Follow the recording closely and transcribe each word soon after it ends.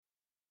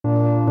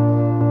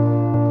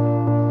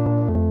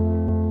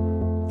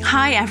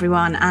Hi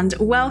everyone, and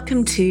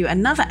welcome to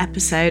another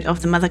episode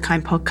of the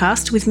Motherkind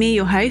podcast with me,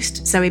 your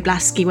host, Zoe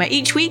Blaskey, where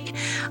each week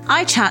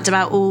I chat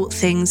about all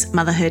things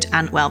motherhood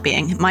and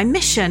well-being. My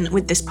mission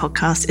with this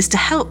podcast is to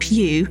help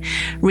you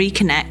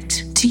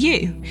reconnect to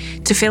you,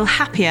 to feel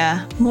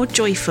happier, more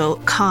joyful,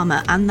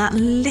 calmer, and that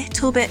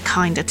little bit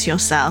kinder to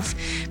yourself,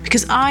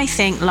 because I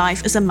think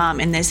life as a mum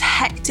in this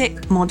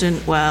hectic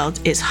modern world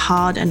is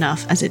hard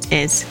enough as it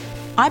is.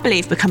 I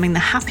believe becoming the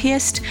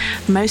happiest,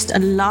 most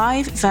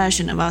alive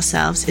version of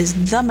ourselves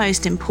is the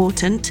most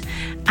important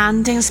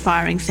and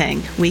inspiring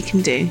thing we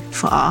can do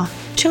for our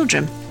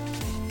children.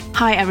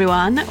 Hi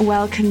everyone,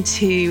 welcome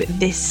to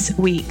this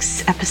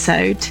week's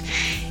episode.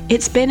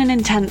 It's been an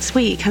intense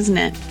week, hasn't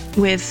it?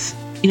 With,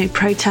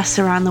 protests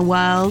around the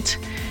world,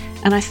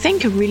 and I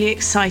think a really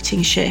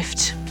exciting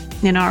shift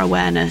in our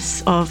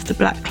awareness of the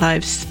Black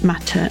Lives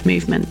Matter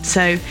movement.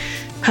 So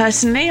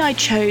personally, I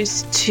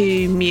chose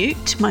to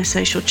mute my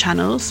social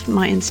channels,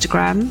 my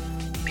Instagram,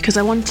 because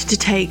I wanted to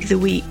take the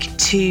week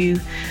to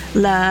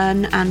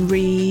learn and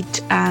read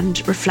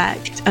and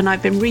reflect. And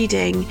I've been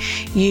reading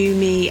You,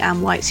 Me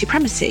and White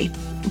Supremacy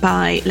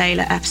by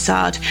Layla F.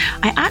 Saad.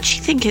 I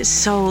actually think it's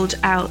sold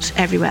out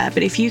everywhere,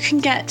 but if you can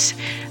get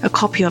a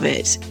copy of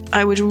it,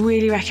 I would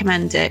really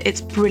recommend it.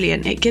 It's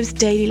brilliant. It gives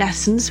daily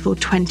lessons for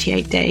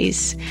 28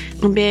 days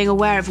and being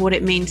aware of what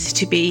it means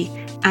to be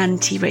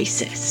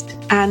anti-racist.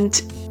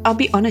 And I'll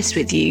be honest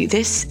with you,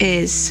 this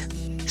is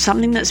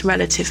something that's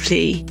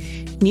relatively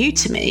new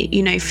to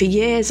me. For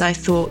years I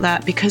thought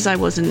that because I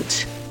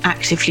wasn't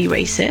actively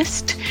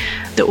racist,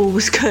 that all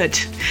was good.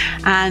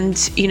 And,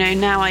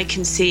 now I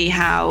can see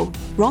how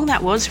wrong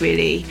that was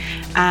really,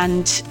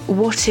 and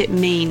what it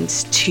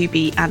means to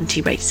be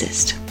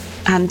anti-racist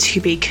and to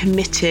be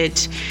committed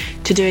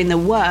to doing the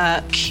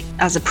work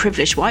as a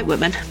privileged white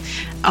woman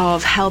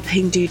of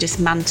helping to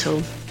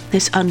dismantle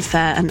this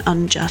unfair and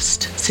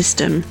unjust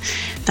system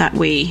that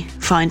we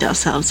find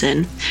ourselves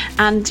in.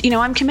 And,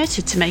 I'm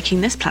committed to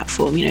making this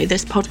platform,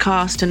 this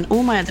podcast and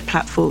all my other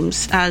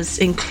platforms as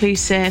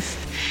inclusive,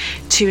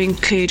 to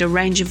include a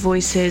range of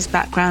voices,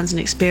 backgrounds and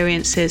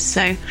experiences.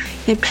 So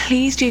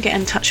please do get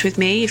in touch with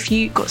me if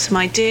you've got some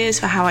ideas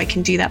for how I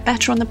can do that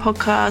better on the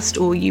podcast,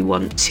 or you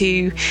want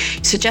to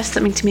suggest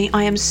something to me.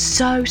 I am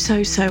so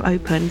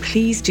open.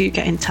 Please do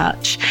get in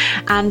touch.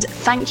 And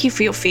thank you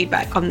for your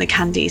feedback on the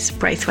Candice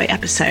Braithwaite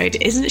episode.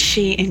 Isn't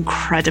she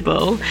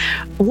incredible?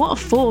 What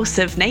a force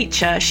of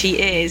nature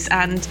she is.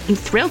 And I'm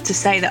thrilled to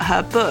say that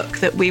her book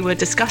that we were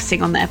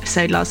discussing on the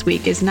episode last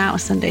week is now a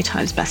Sunday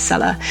Times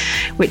bestseller,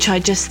 which I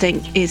just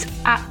think is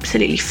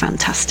absolutely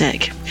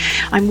fantastic.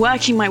 I'm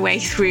working my way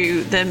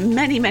through the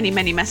many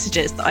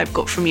messages that I've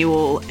got from you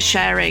all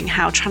sharing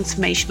how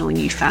transformational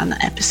you found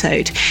that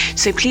episode.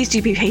 So please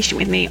do be patient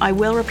with me. I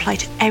will reply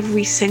to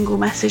every single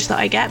message that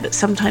I get, but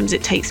sometimes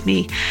it takes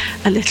me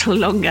a little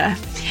longer.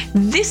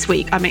 This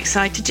week, I'm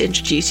excited to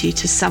introduce you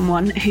to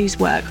someone whose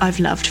work I've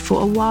loved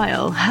for a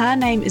while. Her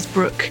name is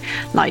Brooke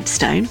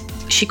Lightstone.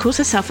 She calls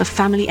herself a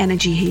family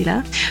energy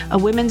healer, a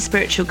women's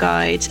spiritual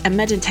guide, a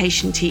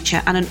meditation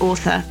teacher, and an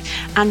author.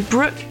 And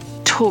Brooke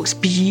talks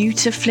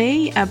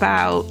beautifully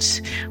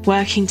about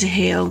working to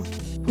heal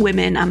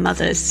women and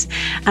mothers.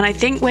 And I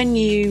think when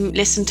you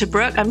listen to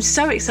Brooke, I'm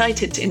so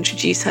excited to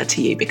introduce her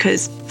to you,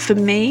 because for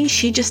me,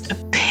 she just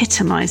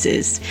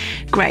epitomizes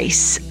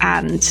grace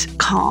and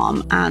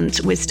calm and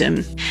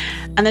wisdom.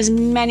 And there's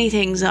many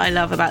things I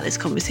love about this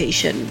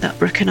conversation that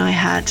Brooke and I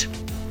had.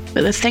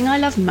 But the thing I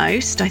love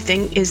most, I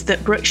think, is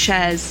that Brooke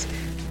shares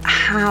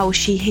how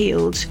she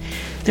healed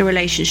the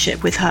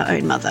relationship with her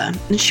own mother.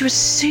 And she was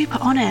super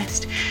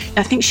honest.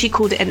 I think she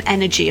called it an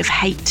energy of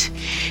hate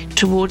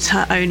towards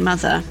her own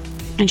mother.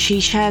 And she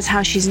shares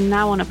how she's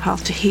now on a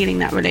path to healing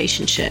that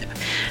relationship.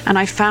 And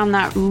I found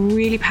that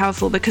really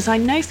powerful, because I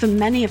know for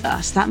many of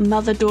us, that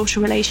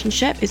mother-daughter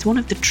relationship is one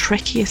of the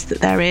trickiest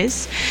that there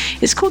is.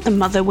 It's called the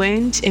mother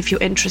wound. If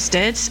you're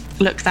interested,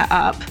 look that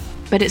up.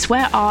 But it's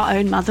where our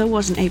own mother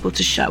wasn't able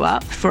to show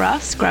up for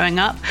us growing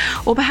up,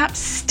 or perhaps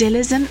still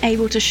isn't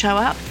able to show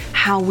up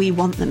how we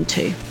want them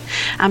to.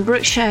 And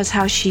Brooke shares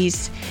how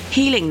she's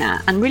healing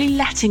that and really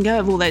letting go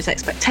of all those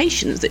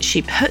expectations that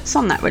she puts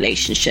on that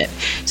relationship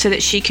so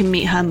that she can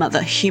meet her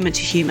mother, human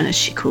to human, as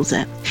she calls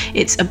it.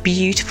 It's a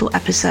beautiful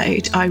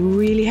episode. I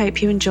really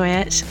hope you enjoy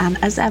it. And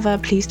as ever,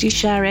 please do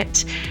share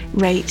it,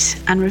 rate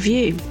and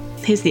review.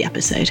 Here's the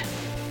episode.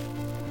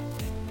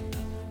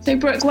 So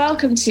Brooke,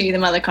 welcome to the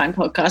Motherkind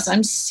podcast.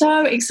 I'm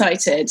so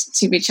excited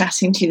to be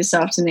chatting to you this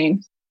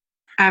afternoon.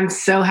 I'm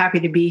so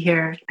happy to be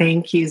here.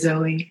 Thank you,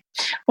 Zoe.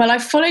 Well,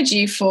 I've followed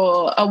you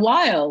for a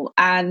while,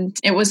 and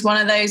it was one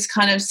of those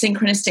kind of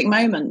synchronistic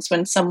moments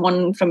when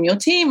someone from your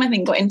team, I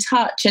think, got in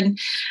touch, and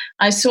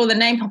I saw the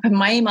name pop in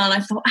my email and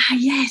I thought,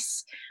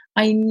 yes,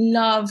 I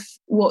love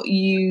what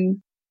you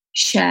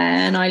share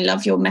and I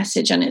love your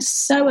message, and it's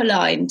so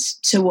aligned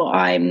to what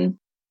I'm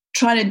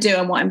trying to do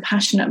and what I'm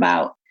passionate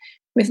about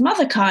with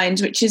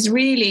Motherkind, which is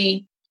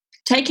really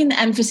taking the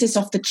emphasis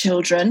off the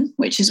children,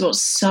 which is what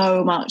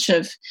so much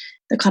of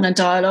the kind of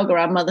dialogue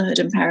around motherhood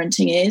and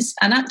parenting is,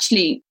 and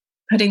actually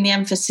putting the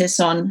emphasis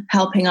on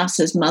helping us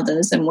as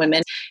mothers and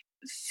women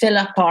fill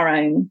up our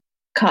own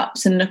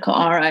cups and look at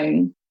our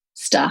own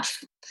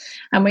stuff.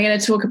 And we're going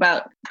to talk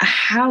about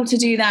how to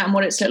do that and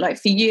what it's looked like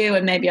for you,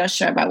 and maybe I'll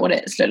share about what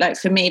it's looked like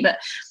for me. But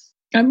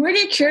I'm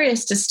really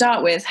curious to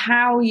start with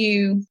how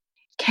you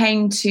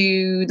came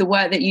to the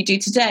work that you do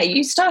today.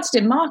 You started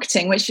in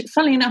marketing, which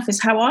funnily enough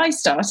is how I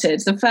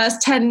started. The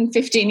first 10,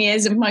 15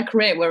 years of my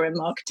career were in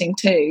marketing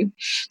too.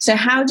 So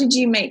how did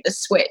you make the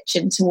switch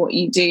into what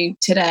you do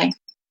today?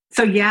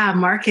 So yeah,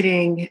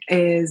 marketing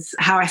is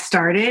how I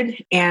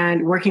started,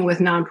 and working with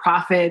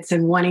nonprofits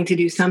and wanting to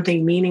do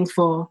something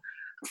meaningful.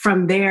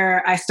 From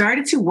there, I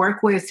started to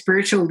work with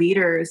spiritual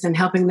leaders and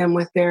helping them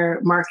with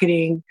their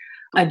marketing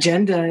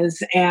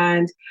agendas.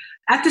 And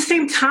at the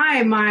same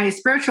time, my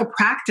spiritual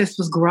practice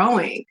was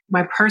growing,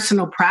 my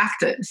personal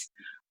practice.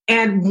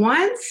 And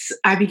once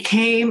I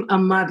became a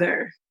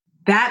mother,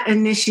 that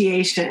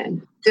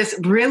initiation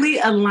just really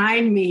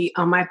aligned me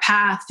on my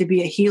path to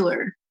be a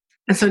healer.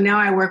 And so now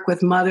I work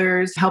with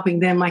mothers, helping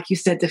them, like you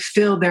said, to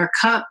fill their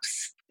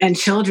cups, and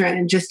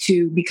children just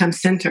to become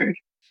centered.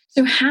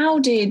 So how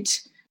did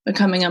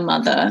becoming a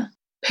mother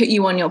put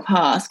you on your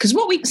path? Because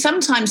what we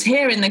sometimes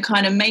hear in the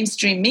kind of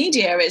mainstream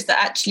media is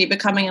that actually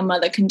becoming a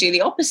mother can do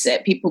the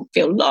opposite. People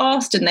feel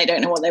lost and they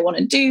don't know what they want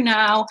to do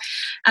now.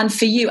 And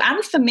for you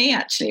and for me,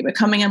 actually,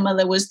 becoming a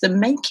mother was the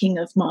making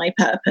of my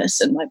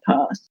purpose and my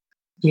path.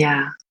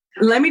 Yeah.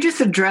 Let me just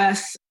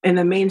address in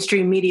the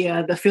mainstream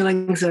media the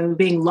feelings of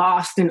being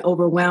lost and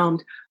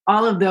overwhelmed.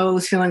 All of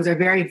those feelings are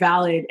very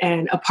valid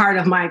and a part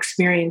of my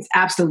experience.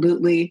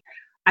 Absolutely.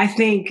 I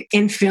think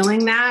in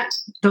feeling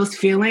those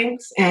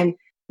feelings and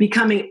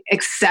becoming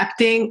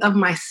accepting of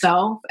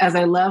myself as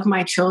I love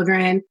my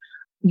children,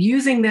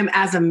 using them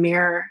as a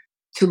mirror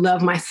to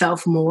love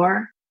myself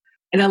more,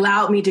 it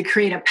allowed me to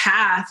create a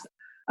path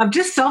of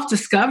just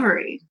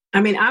self-discovery. I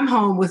mean, I'm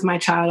home with my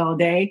child all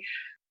day.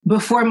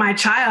 Before my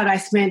child, I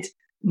spent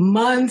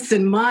months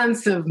and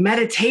months of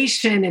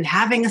meditation and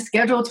having a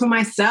schedule to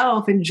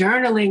myself and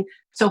journaling.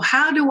 So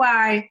how do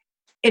I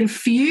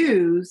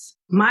infuse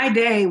my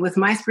day with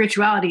my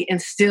spirituality and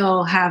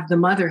still have the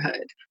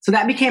motherhood? So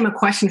that became a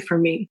question for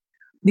me.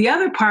 The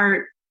other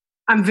part,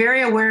 I'm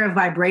very aware of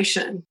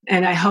vibration,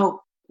 and I help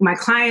my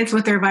clients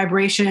with their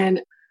vibration.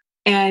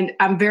 And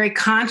I'm very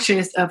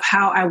conscious of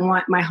how I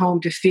want my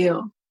home to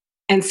feel.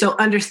 And so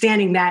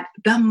understanding that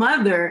the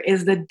mother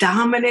is the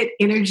dominant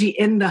energy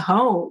in the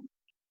home.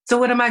 So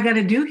what am I going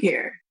to do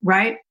here,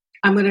 right?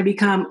 I'm going to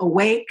become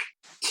awake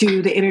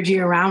to the energy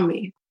around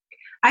me.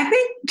 I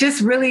think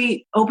just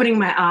really opening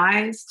my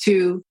eyes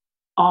to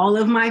all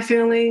of my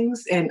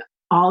feelings and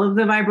all of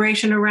the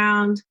vibration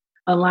around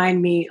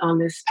aligned me on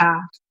this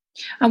path.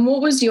 And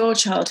what was your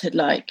childhood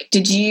like?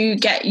 Did you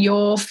get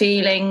your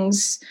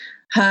feelings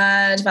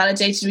heard,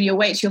 validated? Were you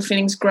awake to your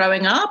feelings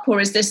growing up?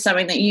 Or is this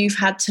something that you've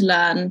had to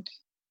learn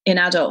in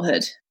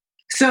adulthood?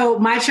 So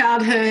my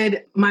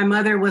childhood, my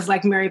mother was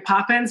like Mary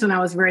Poppins when I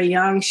was very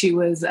young. She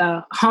was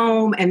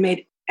home and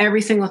made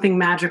every single thing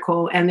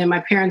magical. And then my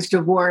parents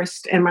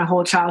divorced and my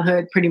whole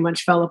childhood pretty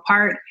much fell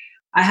apart.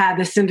 I had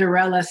the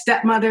Cinderella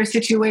stepmother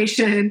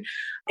situation.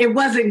 It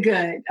wasn't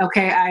good.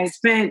 Okay. I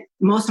spent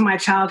most of my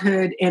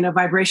childhood in a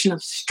vibration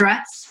of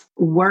stress,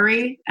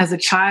 worry as a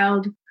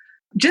child,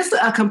 just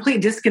a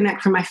complete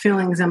disconnect from my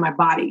feelings and my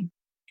body.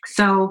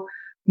 So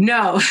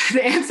no,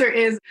 the answer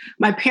is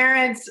my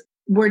parents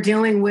were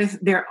dealing with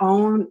their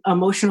own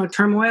emotional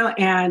turmoil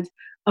and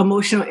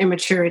emotional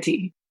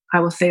immaturity.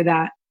 I will say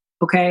that.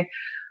 Okay.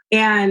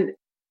 And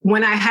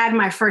when I had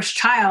my first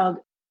child,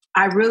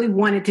 I really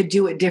wanted to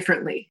do it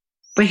differently.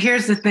 But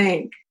here's the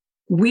thing.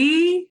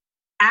 We,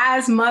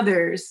 as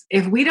mothers,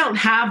 if we don't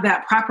have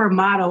that proper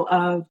model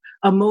of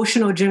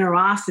emotional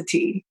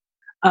generosity,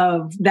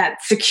 of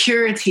that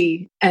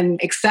security and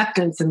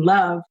acceptance and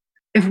love,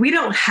 if we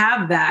don't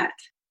have that,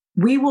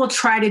 we will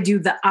try to do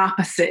the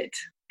opposite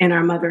in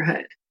our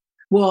motherhood.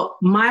 Well,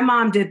 my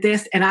mom did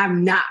this and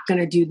I'm not going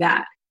to do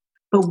that.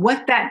 But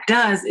what that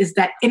does is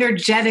that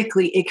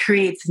energetically it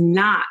creates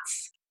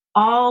knots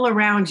all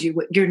around you,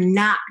 what you're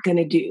not going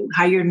to do,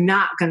 how you're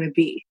not going to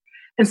be.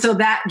 And so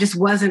that just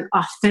wasn't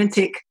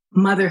authentic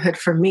motherhood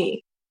for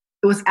me.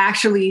 It was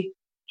actually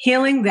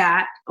healing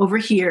that over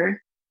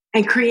here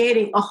and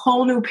creating a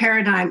whole new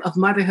paradigm of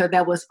motherhood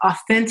that was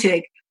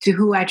authentic to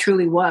who I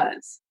truly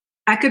was.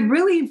 I could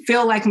really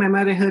feel like my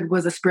motherhood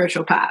was a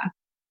spiritual path.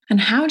 And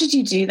how did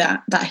you do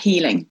that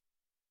healing?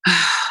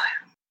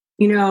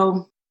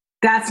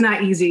 That's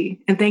not easy.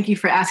 And thank you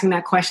for asking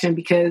that question,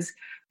 because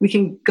we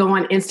can go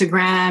on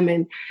Instagram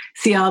and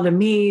see all the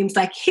memes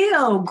like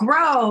heal,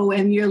 grow,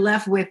 and you're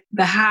left with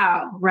the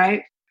how,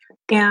 right?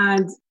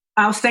 And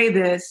I'll say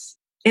this,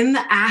 in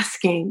the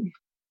asking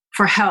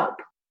for help,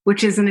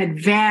 which is an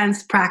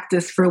advanced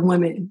practice for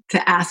women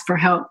to ask for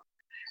help,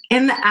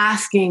 in the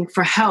asking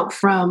for help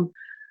from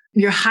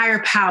your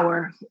higher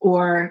power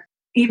or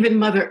even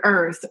Mother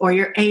Earth or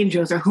your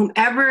angels or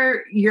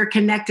whomever you're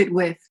connected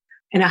with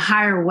in a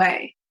higher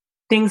way,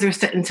 things are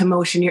set into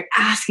motion. You're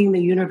asking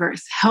the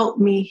universe, help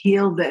me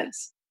heal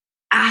this.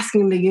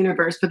 asking the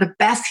universe for the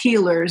best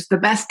healers, the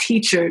best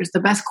teachers, the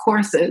best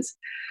courses.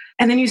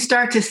 And then you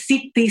start to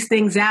seek these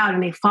things out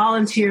and they fall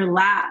into your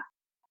lap.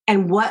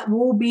 And what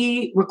will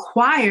be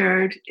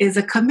required is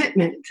a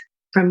commitment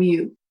from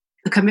you,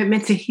 a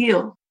commitment to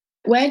heal.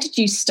 Where did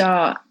you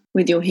start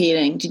with your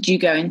healing? Did you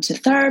go into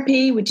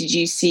therapy? Did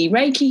you see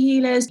Reiki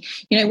healers?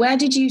 Where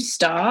did you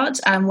start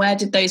and where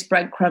did those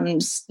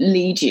breadcrumbs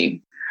lead you?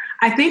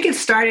 I think it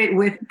started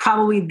with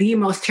probably the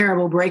most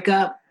terrible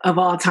breakup of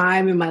all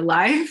time in my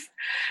life.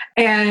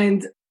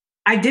 And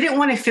I didn't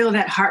want to feel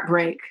that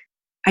heartbreak.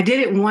 I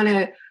didn't want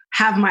to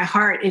have my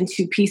heart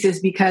into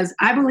pieces because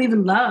I believe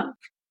in love.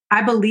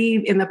 I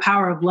believe in the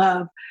power of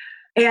love.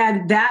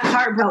 And that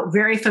heart felt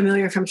very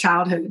familiar from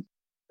childhood.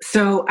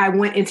 So I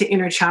went into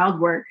inner child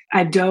work.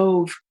 I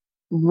dove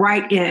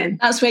right in.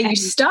 That's where you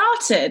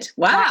started.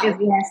 Wow. That is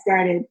where I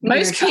started.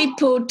 Most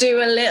people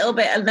do a little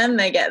bit and then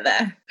they get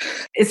there.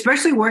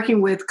 Especially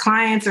working with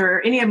clients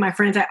or any of my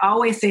friends, I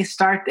always say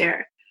start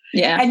there.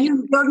 Yeah. And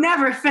you'll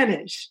never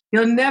finish.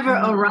 You'll never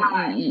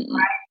arrive,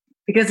 right?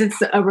 Because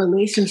it's a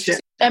relationship.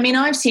 I mean,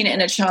 I've seen it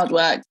in a child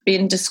work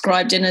being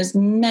described in as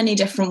many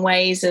different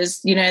ways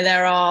as,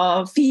 there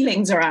are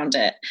feelings around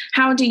it.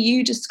 How do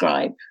you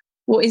describe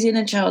what is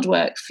inner child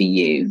work for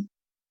you?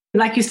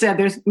 Like you said,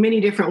 there's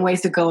many different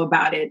ways to go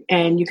about it.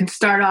 And you can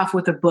start off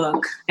with a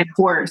book and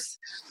course.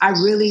 I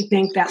really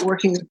think that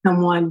working with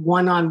someone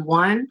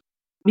one-on-one,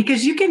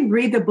 because you can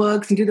read the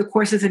books and do the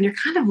courses and you're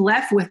kind of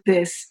left with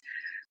this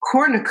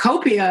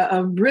cornucopia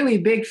of really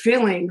big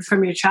feelings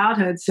from your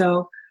childhood.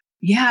 So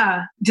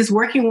yeah, just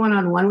working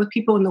one-on-one with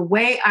people. And the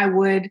way I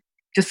would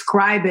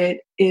describe it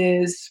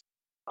is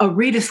a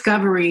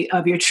rediscovery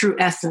of your true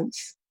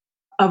essence,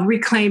 of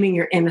reclaiming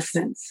your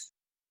innocence.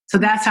 So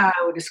that's how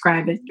I would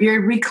describe it.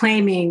 You're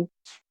reclaiming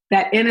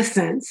that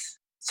innocence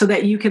so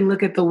that you can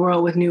look at the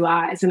world with new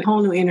eyes and a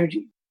whole new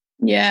energy.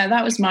 Yeah,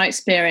 that was my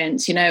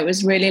experience. It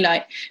was really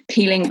like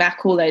peeling back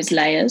all those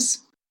layers.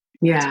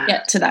 Yeah. To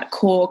get to that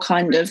core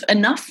kind of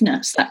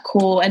enoughness, that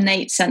core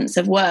innate sense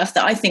of worth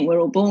that I think we're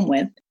all born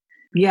with.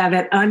 Yeah,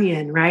 that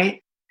onion,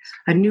 right?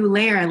 A new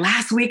layer. And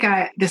last week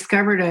I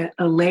discovered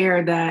a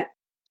layer that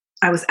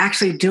I was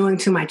actually doing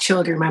to my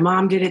children. My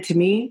mom did it to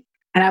me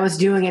and I was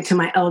doing it to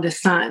my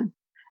eldest son.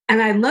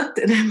 And I looked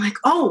and I'm like,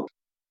 oh,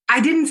 I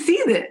didn't see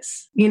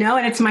this, and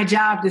it's my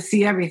job to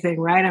see everything,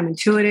 right? I'm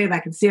intuitive. I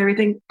can see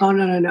everything. Oh,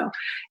 no.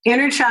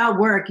 Inner child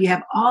work, you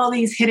have all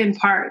these hidden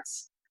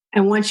parts.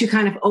 And once you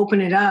kind of open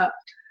it up,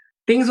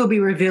 things will be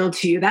revealed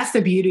to you. That's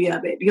the beauty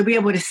of it. You'll be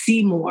able to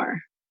see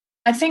more.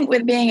 I think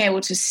with being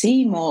able to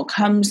see more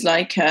comes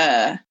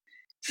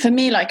for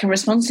me, like a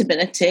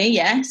responsibility,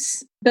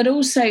 yes, but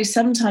also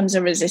sometimes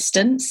a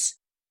resistance.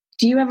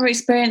 Do you ever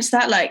experience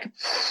that? Like,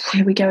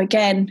 here we go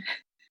again.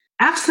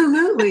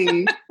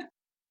 Absolutely.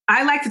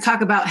 I like to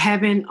talk about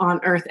heaven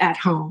on earth at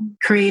home,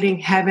 creating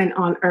heaven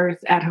on earth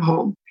at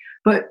home.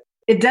 But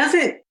it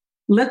doesn't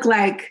look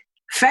like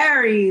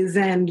fairies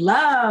and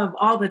love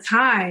all the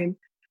time.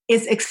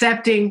 It's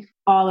accepting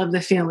all of the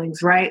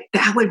feelings, right?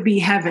 That would be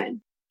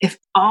heaven if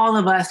all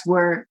of us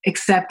were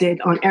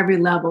accepted on every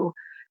level.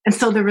 And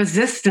so the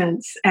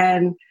resistance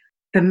and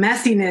the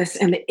messiness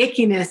and the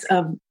ickiness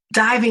of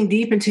diving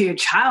deep into your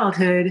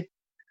childhood,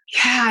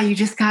 yeah, you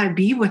just got to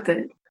be with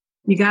it.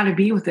 You got to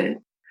be with it.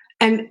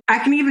 And I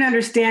can even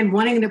understand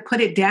wanting to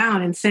put it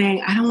down and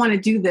saying, I don't want to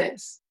do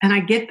this. And I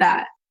get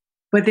that.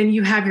 But then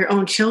you have your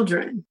own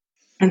children.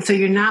 And so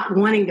you're not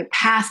wanting to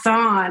pass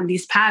on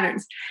these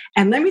patterns.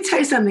 And let me tell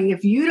you something,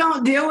 if you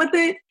don't deal with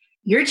it,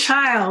 your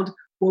child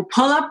will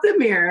pull up the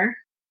mirror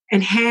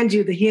and hand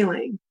you the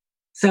healing.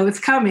 So it's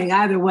coming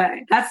either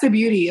way. That's the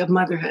beauty of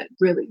motherhood,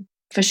 really.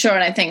 For sure.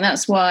 And I think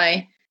that's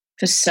why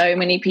for so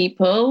many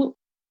people,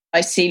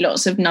 I see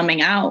lots of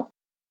numbing out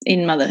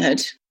in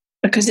motherhood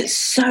because it's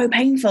so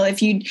painful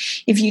if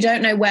you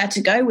don't know where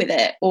to go with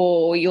it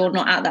or you're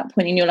not at that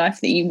point in your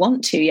life that you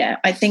want to yet.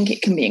 I think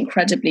it can be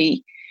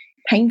incredibly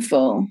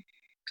painful.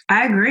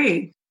 I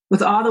agree.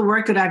 With all the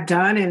work that I've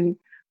done and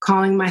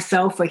calling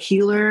myself a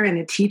healer and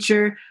a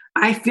teacher,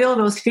 I feel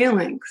those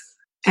feelings.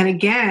 And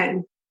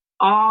again,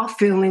 all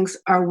feelings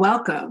are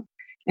welcome.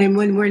 And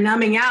when we're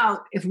numbing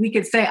out, if we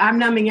could say, I'm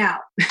numbing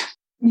out.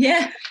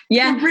 Yeah.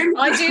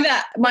 I do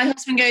that. My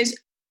husband goes,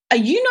 are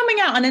you numbing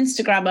out on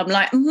Instagram? I'm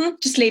like,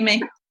 just leave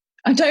me.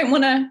 I don't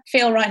want to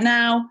feel right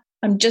now.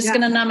 I'm just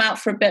going to numb out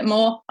for a bit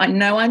more. I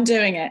know I'm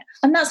doing it.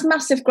 And that's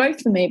massive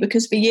growth for me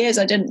because for years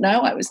I didn't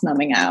know I was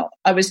numbing out.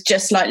 I was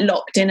just like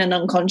locked in an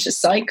unconscious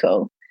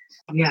cycle.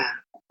 Yeah.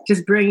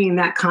 Just bringing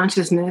that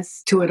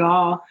consciousness to it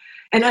all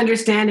and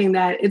understanding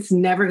that it's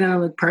never going to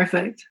look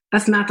perfect.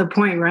 That's not the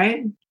point,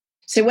 right?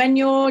 So when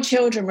your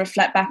children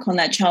reflect back on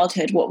their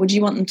childhood, what would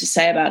you want them to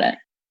say about it?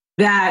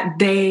 That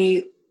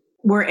they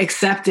were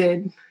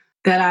accepted,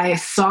 that I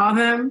saw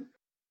them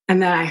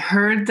and that I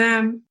heard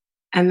them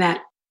and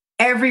that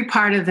every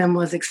part of them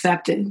was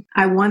accepted.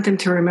 I want them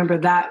to remember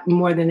that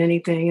more than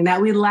anything, and that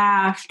we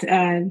laughed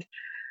and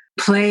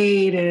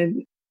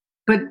played,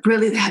 but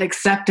really had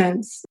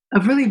acceptance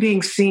of really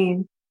being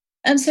seen.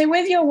 And so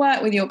with your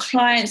work with your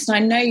clients, and I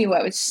know you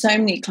work with so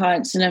many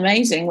clients and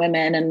amazing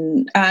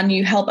women, and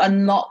you help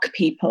unlock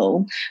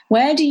people,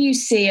 where do you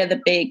see are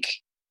the big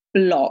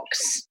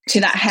blocks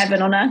to that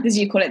heaven on earth, as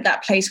you call it,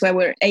 that place where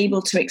we're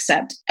able to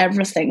accept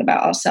everything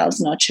about ourselves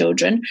and our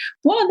children?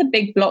 What are the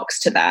big blocks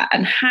to that?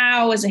 And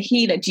how, as a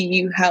healer, do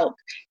you help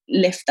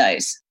lift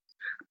those?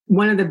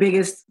 One of the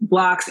biggest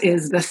blocks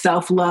is the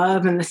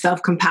self-love and the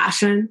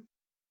self-compassion.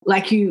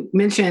 Like you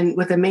mentioned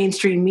with the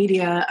mainstream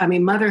media, I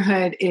mean,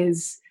 motherhood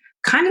is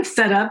kind of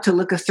set up to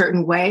look a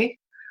certain way.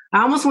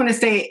 I almost want to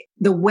say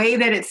the way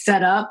that it's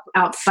set up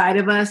outside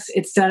of us,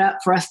 it's set up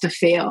for us to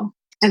fail.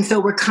 And so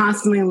we're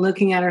constantly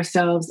looking at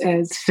ourselves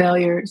as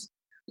failures.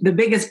 The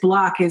biggest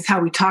block is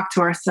how we talk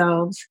to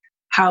ourselves,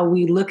 how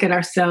we look at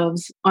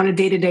ourselves on a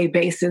day-to-day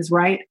basis,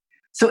 right?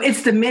 So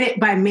it's the minute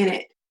by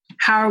minute.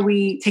 How are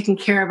we taking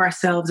care of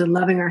ourselves and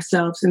loving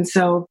ourselves? And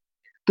so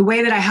the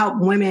way that I help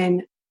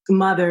women,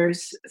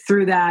 mothers,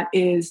 through that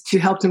is to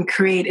help them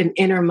create an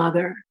inner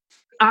mother.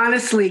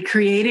 Honestly,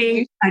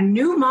 creating a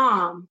new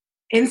mom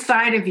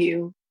inside of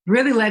you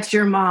really lets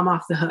your mom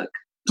off the hook.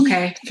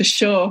 Okay. For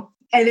sure.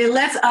 And it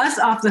lets us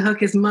off the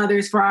hook as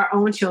mothers for our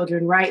own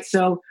children, right?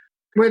 So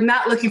we're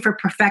not looking for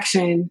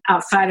perfection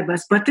outside of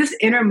us, but this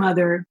inner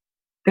mother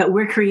that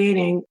we're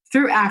creating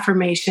through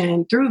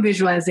affirmation, through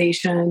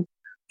visualization,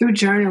 through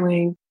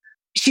journaling,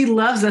 she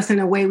loves us in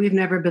a way we've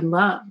never been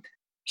loved.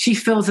 She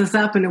fills us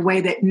up in a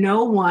way that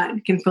no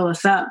one can fill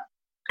us up.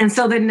 And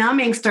so the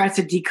numbing starts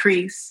to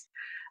decrease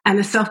and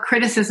the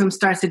self-criticism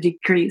starts to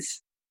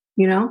decrease,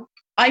 you know?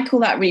 I call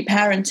that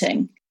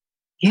reparenting.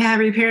 Yeah,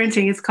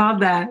 reparenting. It's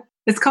called that.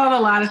 It's called a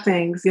lot of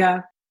things.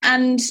 Yeah.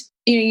 And,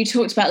 you know, you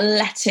talked about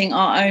letting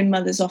our own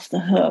mothers off the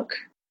hook.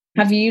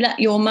 Have you let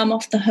your mum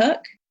off the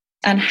hook?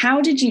 And how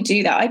did you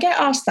do that? I get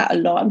asked that a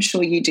lot. I'm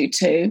sure you do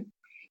too.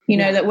 You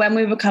know, that when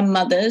we become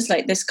mothers,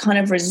 like this kind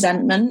of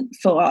resentment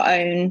for our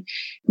own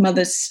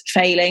mother's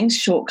failings,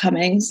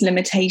 shortcomings,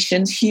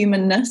 limitations,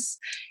 humanness,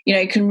 you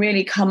know, can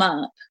really come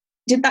up.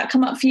 Did that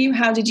come up for you?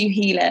 How did you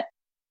heal it?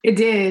 It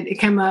did. It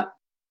came up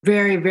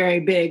very, very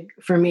big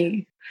for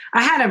me.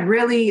 I had a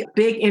really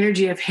big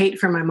energy of hate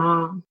for my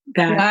mom.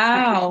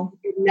 Wow.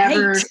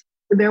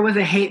 There was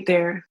a hate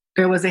there.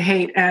 There was a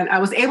hate. And I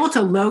was able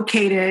to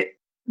locate it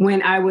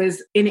when I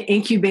was in an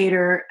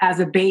incubator as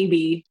a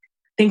baby,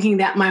 thinking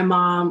that my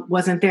mom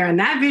wasn't there. And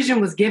that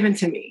vision was given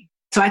to me.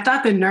 So I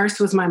thought the nurse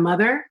was my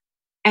mother.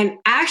 And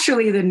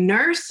actually the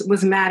nurse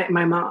was mad at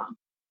my mom.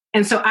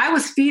 And so I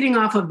was feeding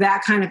off of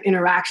that kind of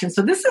interaction.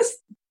 So this is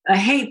a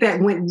hate that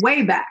went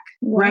way back,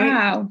 right?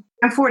 Wow.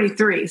 I'm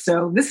 43.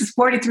 So this is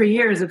 43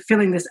 years of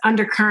feeling this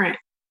undercurrent.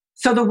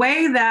 So the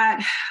way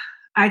that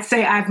I'd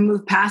say I've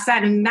moved past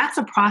that, and that's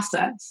a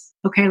process.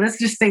 Okay, let's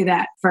just say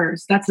that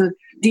first. That's a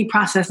deep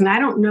process. And I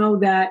don't know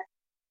that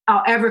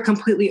I'll ever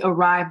completely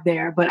arrive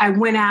there, but I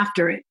went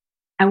after it.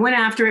 I went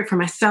after it for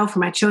myself, for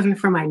my children,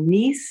 for my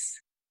niece,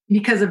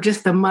 because of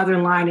just the mother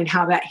line and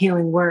how that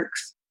healing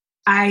works.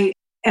 I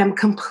am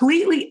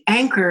completely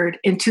anchored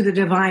into the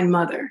Divine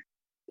Mother.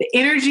 The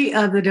energy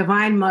of the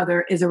Divine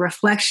Mother is a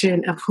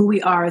reflection of who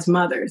we are as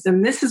mothers.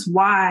 And this is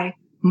why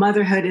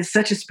motherhood is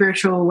such a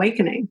spiritual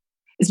awakening.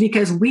 It's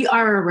because we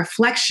are a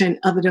reflection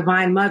of the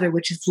Divine Mother,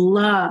 which is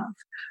love,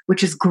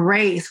 which is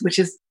grace, which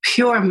is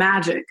pure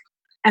magic.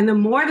 And the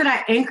more that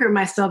I anchor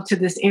myself to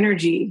this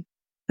energy,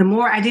 the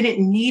more I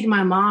didn't need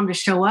my mom to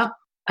show up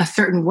a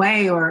certain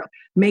way or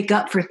make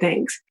up for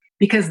things,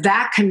 because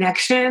that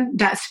connection,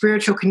 that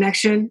spiritual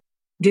connection,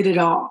 did it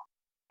all.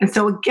 And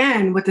so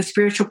again, with the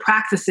spiritual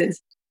practices,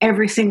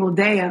 every single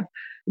day of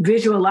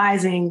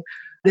visualizing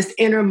this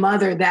inner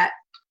mother that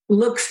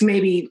looks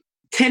maybe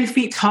 10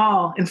 feet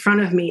tall in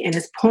front of me and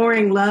is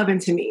pouring love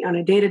into me on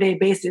a day-to-day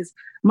basis,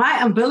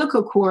 my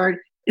umbilical cord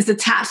is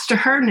attached to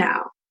her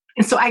now.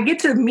 And so I get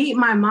to meet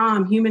my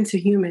mom human to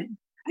human.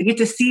 I get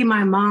to see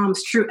my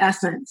mom's true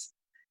essence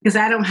because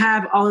I don't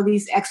have all of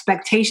these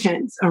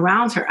expectations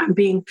around her. I'm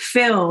being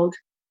filled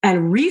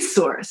and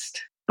resourced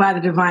by the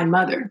Divine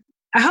Mother.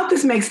 I hope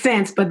this makes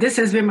sense, but this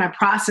has been my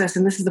process,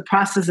 and this is the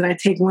process that I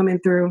take women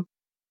through.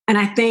 And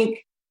I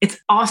think it's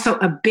also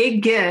a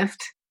big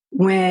gift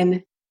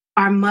when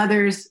our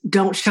mothers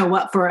don't show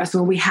up for us,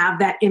 when we have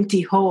that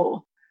empty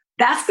hole.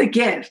 That's the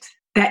gift.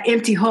 That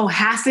empty hole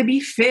has to be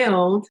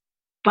filled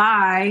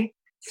by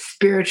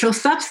spiritual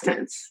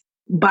substance,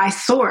 by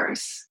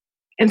source.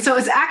 And so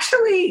it's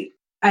actually,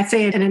 I'd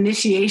say, an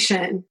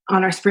initiation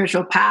on our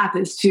spiritual path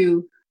is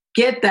to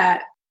get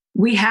that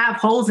we have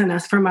holes in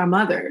us from our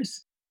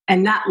mothers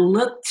and not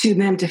look to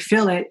them to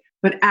fill it,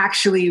 but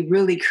actually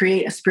really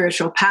create a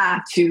spiritual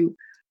path to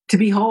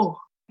be whole.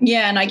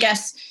 Yeah. And I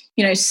guess,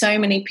 you know, so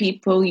many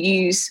people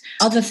use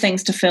other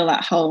things to fill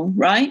that hole,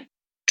 right?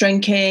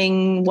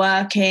 Drinking,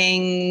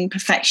 working,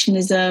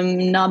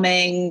 perfectionism,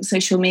 numbing,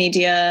 social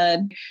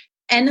media,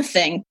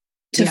 anything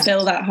to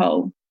fill that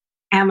hole.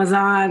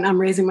 Amazon,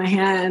 I'm raising my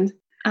hand.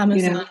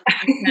 Amazon,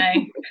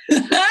 okay.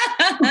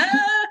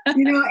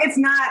 It's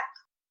not,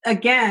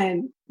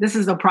 again, this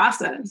is a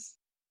process,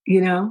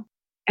 and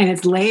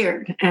it's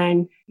layered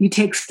and you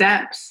take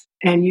steps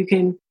and you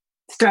can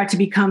start to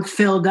become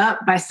filled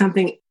up by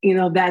something,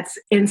 that's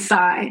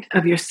inside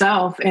of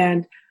yourself.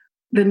 And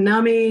the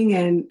numbing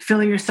and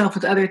filling yourself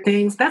with other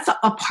things, that's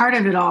a part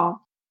of it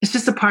all. It's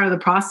just a part of the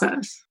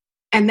process.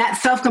 And that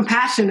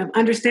self-compassion of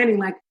understanding,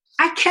 like,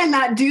 I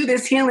cannot do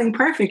this healing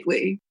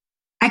perfectly.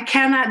 I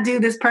cannot do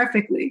this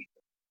perfectly.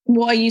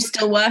 What are you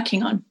still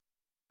working on?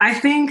 I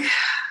think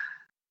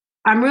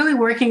I'm really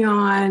working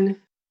on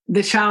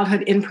the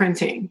childhood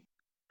imprinting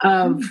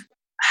of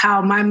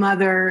how my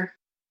mother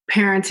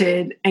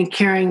parented and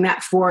carrying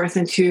that forth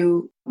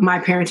into my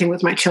parenting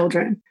with my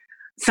children.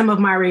 Some of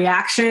my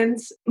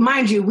reactions,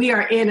 mind you, we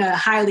are in a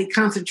highly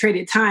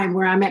concentrated time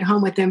where I'm at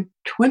home with them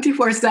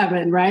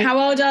 24/7, right? How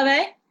old are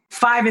they?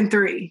 5 and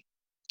 3.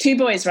 2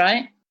 boys,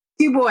 right?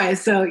 2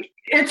 boys. So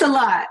it's a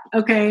lot.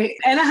 Okay.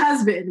 And a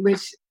husband,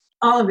 which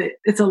all of it,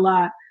 it's a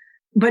lot.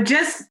 But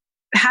just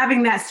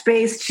having that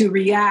space to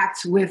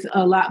react with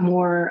a lot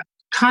more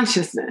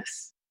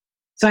consciousness.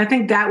 So I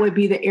think that would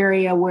be the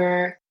area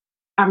where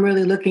I'm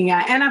really looking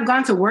at. And I've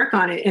gone to work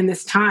on it in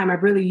this time.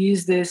 I've really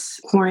used this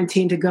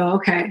quarantine to go,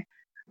 okay,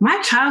 my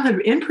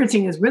childhood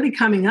imprinting is really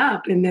coming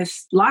up in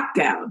this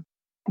lockdown.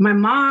 My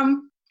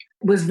mom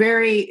was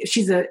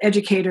she's an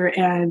educator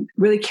and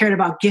really cared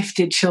about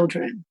gifted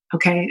children.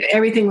 Okay.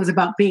 Everything was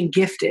about being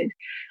gifted.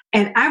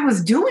 And I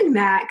was doing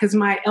that because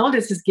my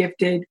eldest is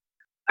gifted.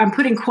 I'm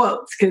putting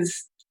quotes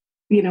because,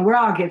 we're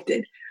all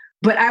gifted.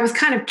 But I was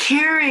kind of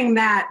carrying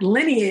that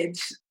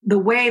lineage, the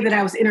way that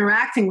I was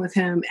interacting with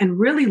him and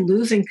really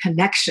losing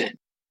connection.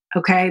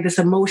 Okay. This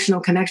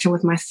emotional connection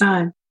with my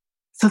son.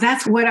 So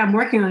that's what I'm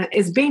working on,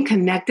 is being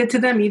connected to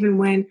them even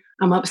when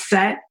I'm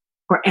upset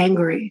or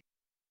angry.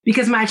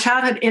 Because my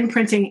childhood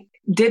imprinting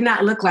did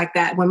not look like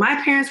that. When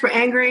my parents were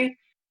angry,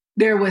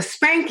 there was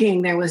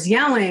spanking, there was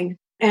yelling,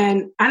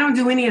 and I don't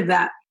do any of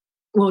that.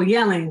 Well,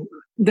 yelling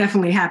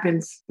definitely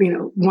happens,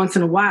 once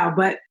in a while,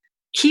 but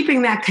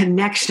keeping that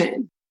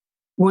connection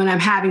when I'm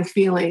having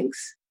feelings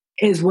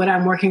is what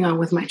I'm working on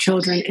with my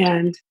children.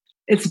 And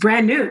it's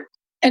brand new.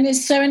 And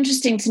it's so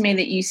interesting to me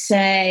that you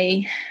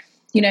say,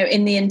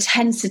 in the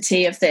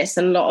intensity of this,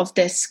 a lot of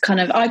this kind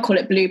of, I call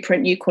it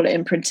blueprint, you call it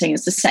imprinting,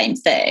 it's the same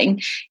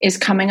thing, is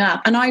coming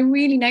up. And I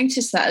really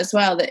noticed that as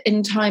well, that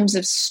in times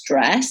of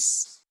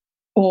stress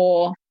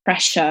or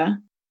pressure,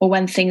 or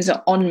when things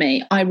are on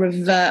me, I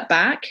revert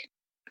back,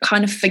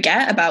 kind of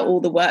forget about all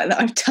the work that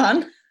I've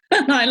done.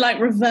 And I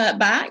revert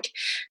back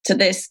to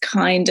this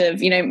kind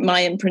of, my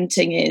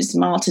imprinting is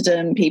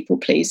martyrdom, people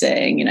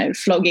pleasing,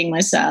 flogging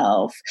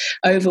myself,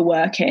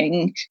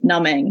 overworking,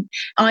 numbing.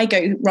 I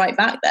go right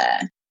back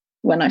there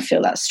when I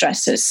feel that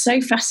stress. So it's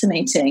so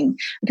fascinating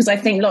because I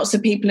think lots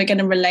of people are going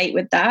to relate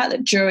with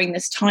that during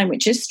this time,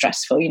 which is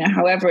stressful,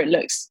 however it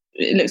looks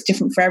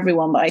different for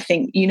everyone. But I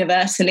think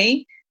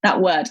universally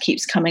that word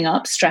keeps coming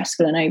up,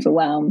 stressful and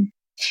overwhelmed.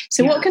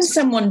 So what can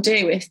someone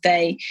do if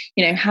they,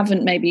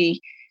 haven't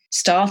maybe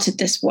started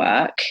this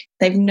work,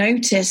 they've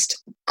noticed,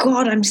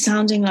 God, I'm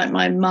sounding like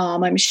my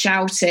mom, I'm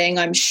shouting,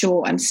 I'm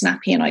short, I'm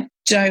snappy, and I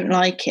don't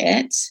like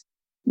it.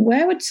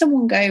 Where would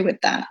someone go with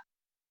that?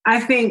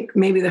 I think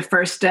maybe the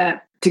first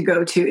step to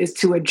go to is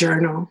to a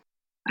journal.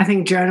 I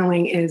think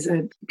journaling is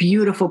a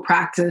beautiful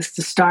practice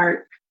to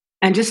start,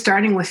 and just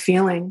starting with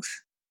feelings.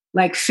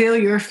 Like, feel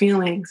your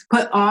feelings,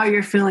 put all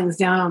your feelings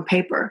down on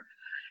paper.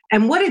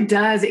 And what it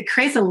does, it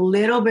creates a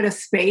little bit of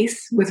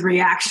space with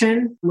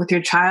reaction with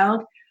your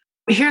child.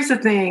 Here's the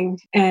thing,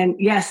 and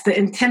yes, the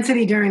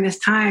intensity during this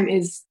time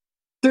is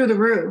through the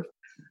roof,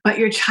 but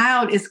your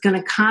child is going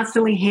to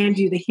constantly hand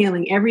you the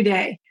healing every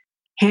day.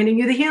 Handing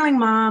you the healing,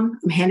 Mom.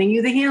 I'm handing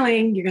you the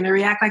healing. You're going to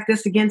react like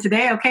this again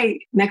today.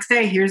 Okay, next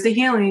day, here's the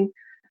healing.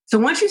 So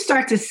once you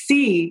start to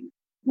see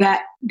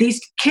that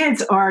these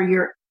kids are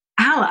your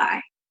ally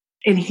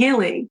in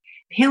healing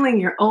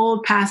your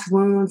old past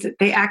wounds that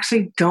they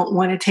actually don't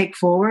want to take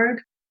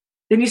forward,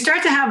 then you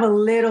start to have a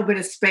little bit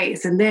of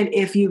space. And then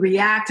if you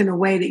react in a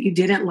way that you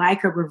didn't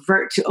like or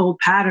revert to old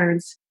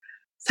patterns,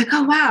 it's like,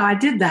 oh, wow, I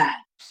did that.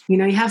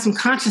 You have some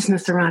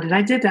consciousness around it.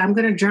 I did that. I'm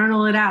going to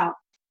journal it out.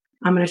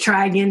 I'm going to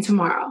try again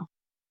tomorrow.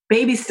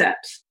 Baby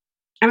steps.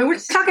 I mean, we're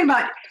talking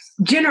about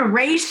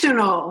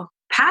generational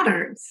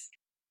patterns.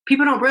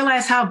 People don't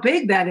realize how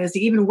big that is to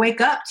even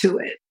wake up to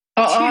it.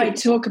 I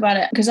talk about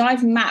it because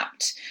I've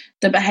mapped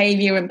the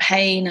behavior and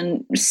pain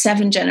and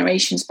 7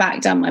 generations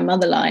back down my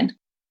mother line.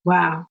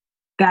 Wow.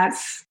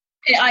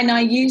 And I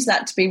use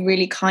that to be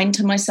really kind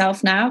to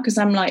myself now because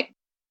I'm like,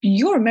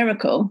 you're a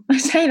miracle. I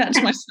say that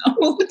to myself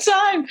all the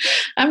time.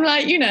 I'm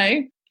like,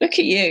 look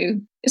at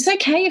you. It's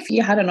okay if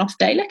you had an off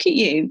day. Look at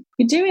you.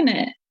 You're doing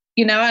it.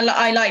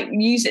 I like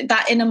use it,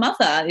 that inner mother,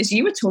 as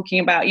you were talking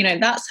about,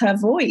 that's her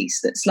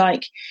voice. That's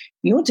like,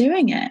 you're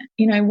doing it,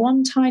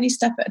 one tiny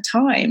step at a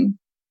time.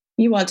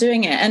 You are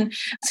doing it. And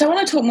so I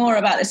want to talk more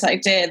about this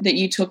idea that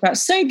you talk about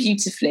so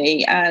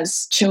beautifully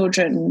as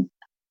children,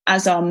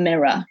 as our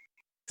mirror.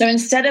 So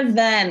instead of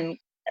then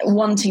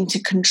wanting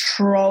to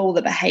control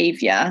the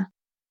behavior,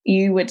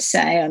 you would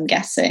say, I'm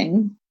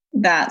guessing,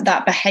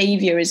 that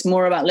behavior is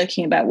more about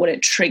looking about what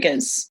it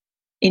triggers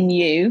in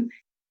you,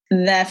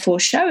 therefore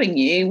showing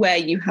you where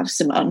you have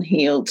some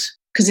unhealed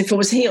Because if it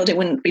was healed, it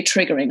wouldn't be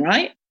triggering,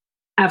 right?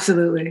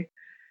 Absolutely.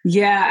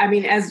 Yeah. I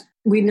mean, as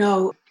we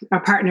know,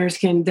 our partners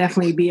can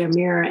definitely be a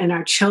mirror, and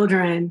our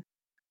children,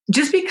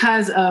 just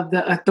because of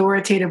the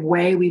authoritative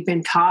way we've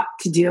been taught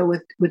to deal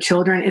with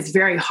children, it's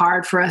very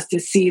hard for us to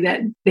see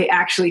that they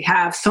actually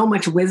have so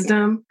much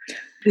wisdom.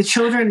 The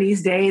children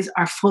these days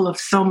are full of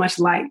so much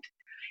light,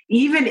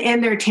 even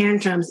in their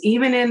tantrums,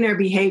 even in their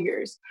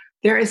behaviors.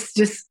 There is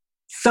just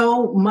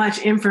so much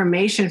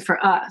information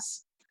for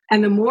us.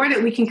 And the more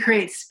that we can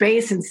create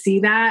space and see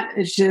that,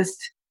 it's just,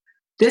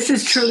 this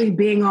is truly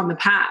being on the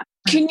path.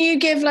 Can you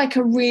give like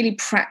a really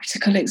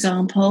practical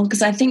example?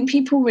 Because I think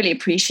people really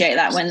appreciate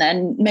that when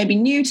they're maybe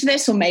new to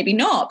this or maybe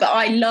not. But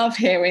I love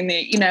hearing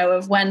the, you know,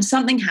 of when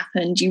something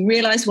happened, you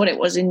realized what it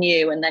was in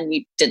you, and then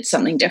you did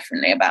something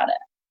differently about it.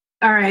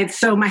 All right.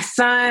 So my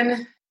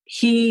son,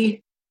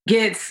 he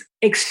gets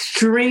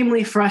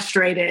extremely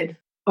frustrated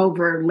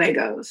over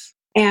Legos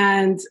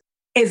and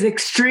is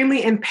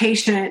extremely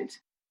impatient,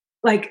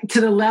 like to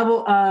the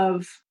level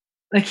of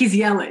like he's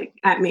yelling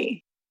at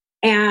me.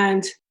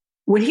 And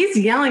when he's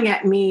yelling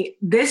at me,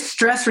 this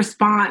stress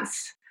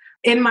response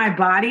in my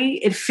body,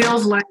 it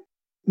feels like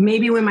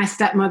maybe when my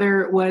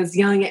stepmother was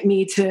yelling at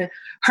me to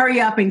hurry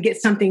up and get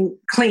something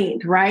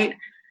cleaned, right?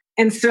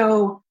 And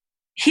so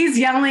he's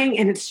yelling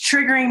and it's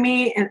triggering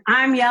me, and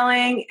I'm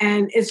yelling,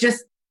 and it's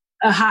just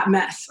a hot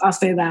mess. I'll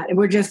say that. And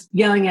we're just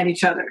yelling at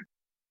each other.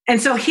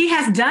 And so he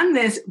has done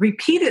this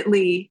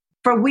repeatedly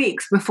for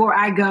weeks before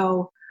I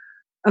go,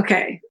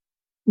 okay,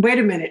 wait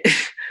a minute,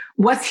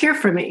 what's here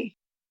for me?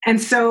 And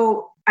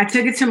so I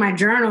took it to my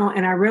journal,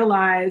 and I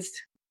realized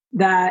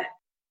that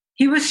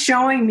he was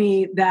showing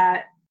me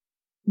that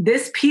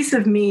this piece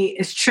of me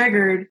is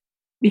triggered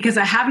because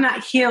I have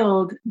not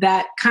healed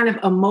that kind of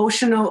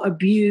emotional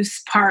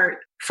abuse part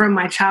from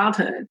my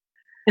childhood.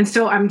 And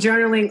so I'm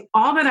journaling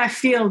all that I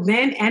feel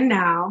then and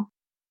now,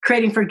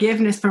 creating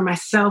forgiveness for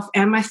myself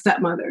and my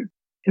stepmother.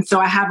 And so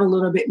I have a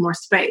little bit more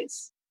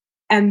space.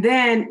 And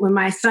then when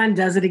my son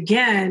does it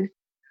again,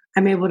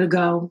 I'm able to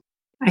go,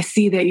 I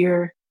see that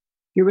you're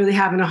really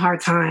having a hard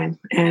time,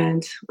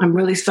 and I'm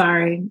really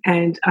sorry.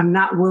 And I'm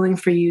not willing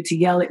for you to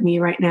yell at me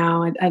right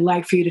now. I'd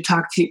like for you to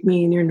talk to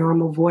me in your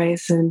normal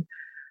voice. And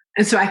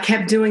so I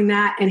kept doing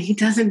that, and he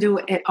doesn't do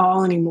it at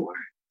all anymore.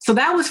 So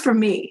that was for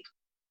me.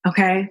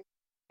 Okay.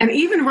 And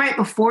even right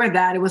before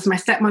that, it was my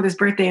stepmother's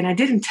birthday, and I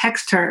didn't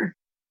text her.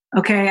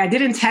 Okay. I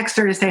didn't text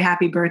her to say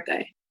happy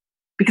birthday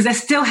because I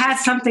still had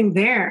something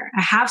there.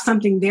 I have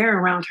something there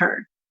around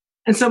her.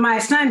 And so my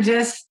son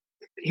just,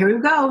 here we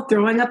go,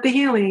 throwing up the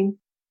healing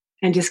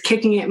and just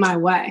kicking it my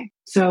way.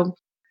 So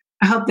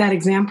I hope that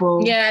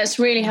example. Yeah, it's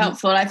really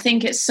helpful. I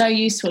think it's so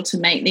useful to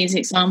make these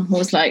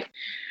examples like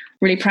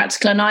really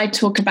practical. And I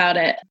talk about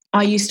it.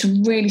 I used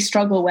to really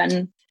struggle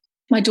when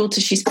my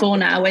daughter, she's 4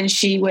 now, when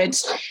she would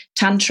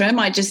tantrum.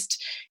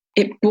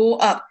 It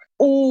brought up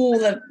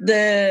all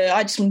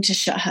I just wanted to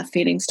shut her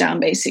feelings down,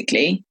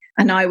 basically.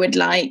 And I would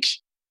like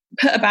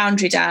put a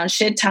boundary down.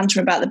 She'd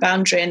tantrum about the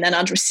boundary, and then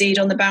I'd recede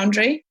on the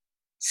boundary.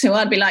 So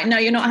I'd be like, no,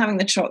 you're not having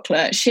the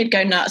chocolate. She'd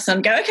go nuts, and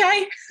I'd go,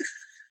 okay,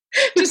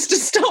 just to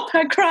stop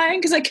her crying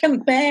because I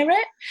couldn't bear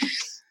it.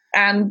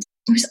 And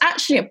it was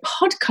actually a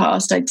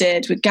podcast I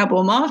did with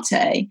Gabor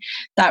Mate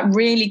that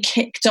really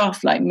kicked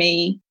off like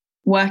me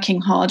working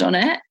hard on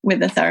it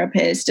with a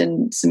therapist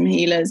and some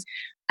healers.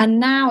 And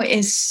now it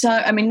is so,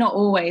 I mean, not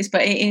always,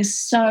 but it is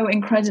so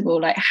incredible,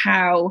 like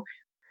how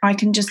I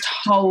can just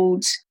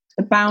hold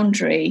the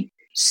boundary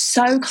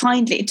so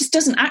kindly. It just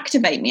doesn't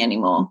activate me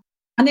anymore.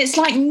 And it's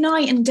like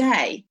night and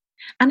day.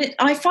 And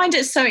I find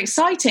it so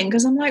exciting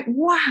because I'm like,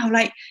 wow,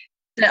 like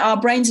our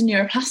brains are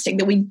neuroplastic,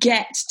 that we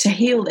get to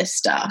heal this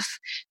stuff,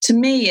 to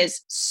me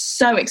is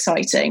so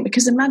exciting,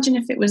 because imagine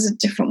if it was a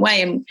different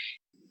way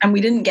and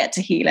we didn't get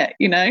to heal it,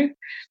 you know?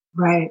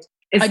 Right.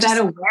 It's that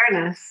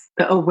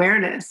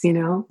awareness, you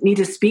know, need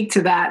to speak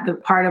to that, the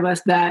part of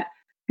us that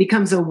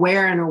becomes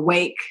aware and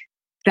awake.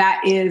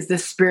 That is the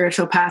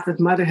spiritual path of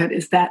motherhood,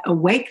 is that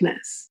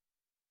awakeness.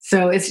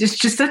 So it's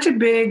just such a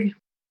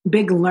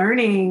big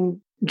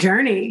learning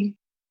journey,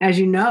 as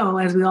you know,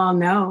 as we all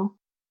know.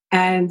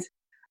 And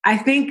I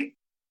think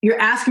you're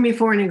asking me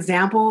for an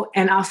example,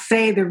 and I'll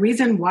say the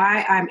reason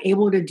why I'm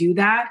able to do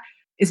that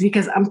is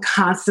because I'm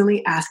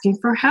constantly asking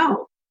for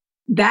help.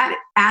 That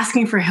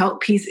asking for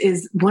help piece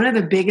is one of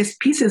the biggest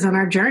pieces on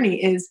our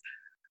journey is,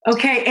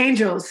 okay,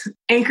 angels,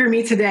 anchor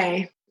me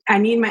today. I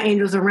need my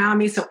angels around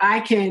me so I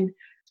can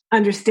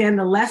understand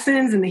the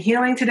lessons and the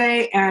healing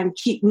today and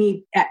keep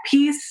me at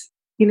peace.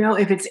 You know,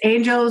 if it's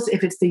angels,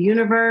 if it's the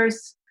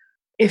universe,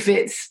 if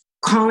it's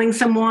calling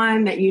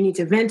someone that you need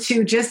to vent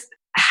to, just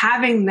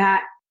having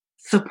that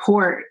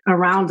support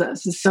around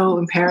us is so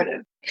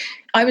imperative.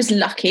 I was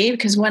lucky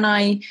because when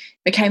I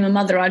became a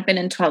mother, I'd been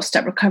in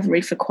 12-step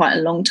recovery for quite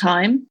a long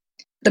time.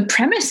 The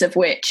premise of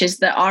which is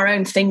that our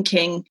own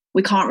thinking,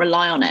 we can't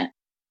rely on it.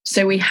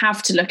 So we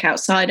have to look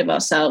outside of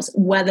ourselves,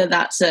 whether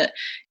that's a,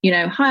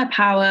 higher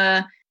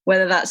power,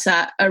 whether that's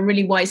a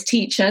really wise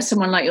teacher,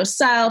 someone like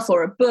yourself,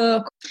 or a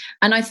book.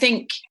 And I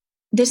think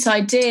this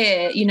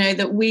idea,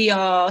 that we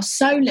are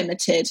so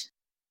limited,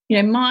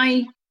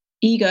 my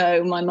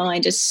ego, my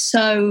mind is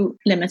so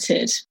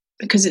limited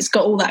because it's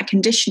got all that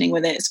conditioning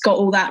with it. It's got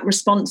all that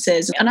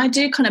responses. And I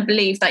do kind of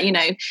believe that,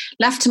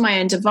 left to my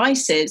own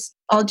devices,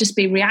 I'll just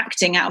be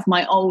reacting out of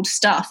my old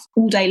stuff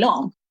all day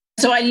long.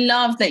 So I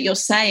love that you're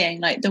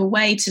saying like the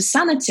way to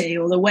sanity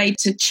or the way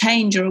to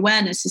change your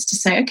awareness is to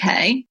say,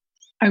 okay,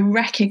 I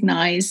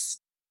recognize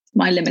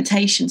my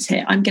limitations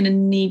here. I'm going to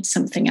need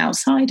something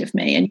outside of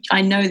me. And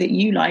I know that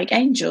you like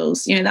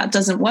angels. That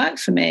doesn't work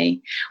for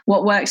me.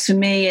 What works for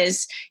me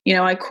is,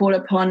 I call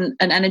upon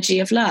an energy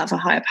of love, a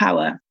higher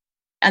power.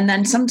 And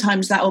then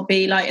sometimes that will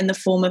be like in the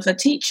form of a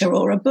teacher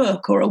or a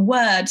book or a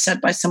word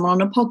said by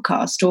someone on a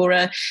podcast or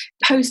a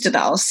poster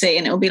that I'll see.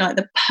 And it'll be like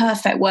the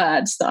perfect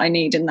words that I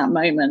need in that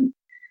moment.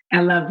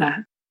 I love that.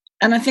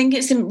 And I think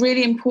it's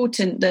really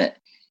important that,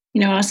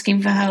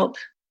 asking for help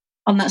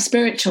on that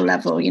spiritual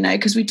level,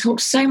 because we talk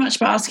so much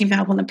about asking for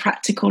help on the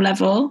practical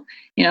level,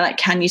 like,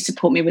 can you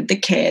support me with the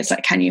kids?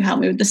 Like, can you help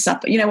me with the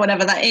supper?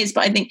 Whatever that is.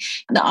 But I think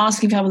that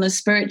asking for help on the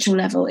spiritual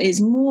level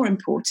is more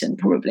important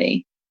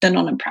probably than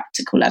on a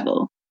practical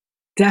level.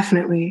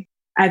 Definitely.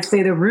 I'd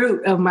say the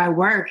root of my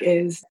work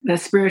is the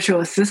spiritual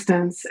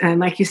assistance.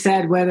 And like you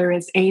said, whether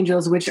it's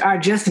angels, which are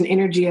just an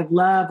energy of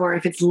love, or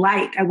if it's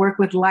light, I work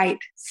with light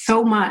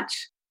so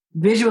much,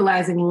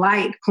 visualizing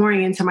light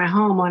pouring into my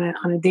home on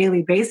a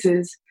daily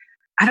basis.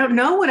 I don't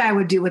know what I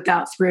would do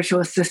without spiritual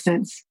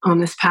assistance on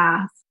this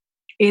path.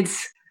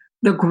 It's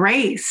the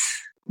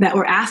grace that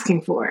we're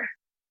asking for.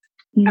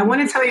 Mm-hmm. I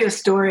want to tell you a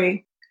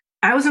story.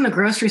 I was in the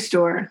grocery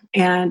store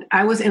and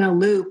I was in a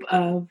loop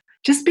of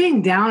just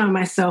being down on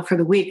myself for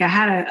the week. I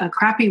had a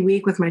crappy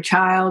week with my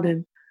child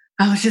and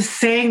I was just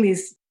saying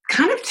these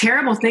kind of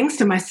terrible things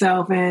to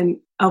myself. And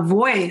a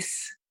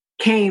voice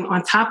came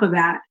on top of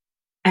that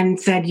and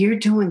said, "You're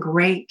doing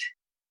great.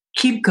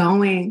 Keep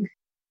going.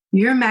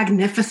 You're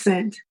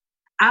magnificent."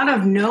 Out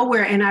of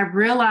nowhere. And I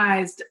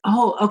realized,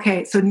 oh,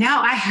 okay, so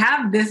now I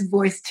have this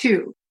voice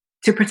too,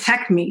 to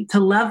protect me, to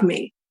love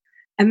me.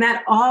 And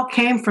that all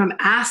came from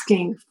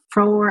asking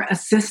for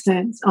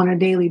assistance on a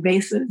daily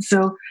basis.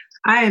 So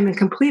I am in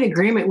complete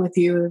agreement with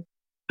you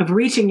of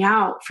reaching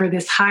out for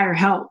this higher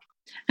help.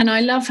 And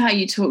I love how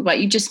you talk about,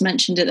 you just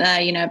mentioned it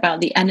there,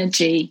 about the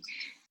energy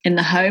in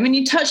the home. And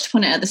you touched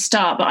upon it at the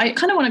start, but I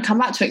kind of want to come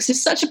back to it because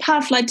it's such a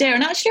powerful idea.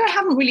 And actually, I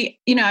haven't really,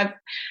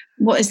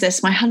 what is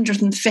this, my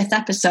 105th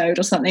episode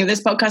or something of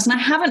this podcast? And I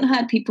haven't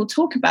heard people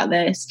talk about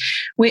this,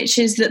 which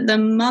is that the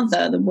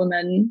mother, the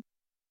woman,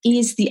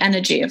 is the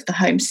energy of the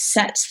home,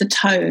 sets the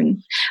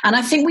tone. And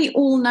I think we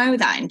all know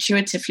that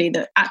intuitively,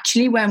 that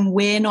actually when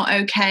we're not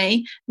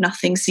okay,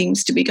 nothing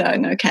seems to be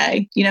going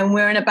okay. When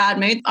we're in a bad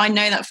mood, I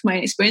know that from my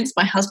own experience,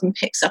 my husband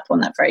picks up on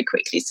that very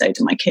quickly. So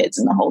do my kids,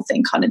 and the whole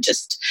thing kind of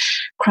just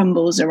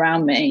crumbles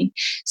around me.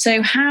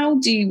 So how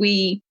do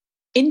we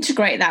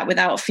integrate that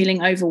without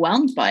feeling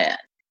overwhelmed by it?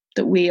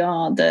 That we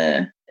are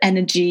the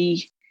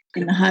energy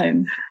in the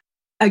home.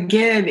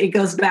 Again, it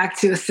goes back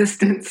to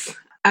assistance.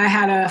 I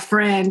had a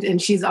friend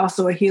and she's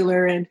also a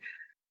healer, and,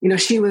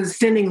 she was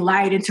sending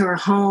light into her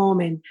home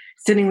and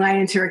sending light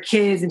into her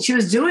kids. And she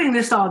was doing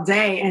this all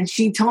day. And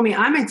she told me,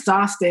 "I'm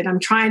exhausted. I'm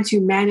trying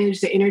to manage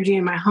the energy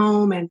in my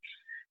home and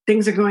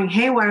things are going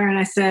haywire." And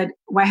I said,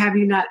 "Why have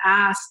you not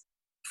asked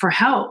for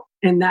help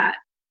in that?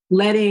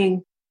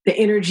 Letting the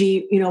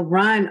energy,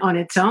 run on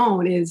its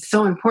own is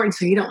so important,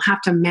 so you don't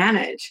have to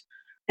manage."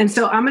 And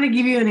so I'm going to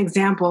give you an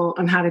example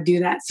on how to do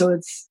that so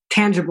it's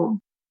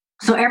tangible.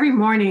 So every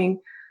morning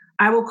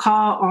I will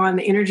call on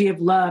the energy of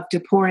love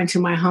to pour into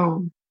my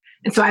home.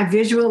 And so I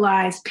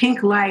visualize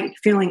pink light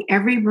filling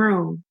every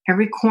room,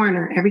 every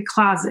corner, every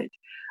closet.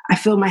 I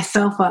fill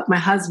myself up, my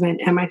husband,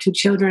 and my 2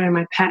 children and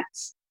my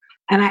pets.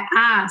 And I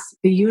ask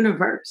the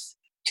universe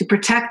to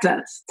protect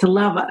us, to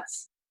love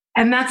us.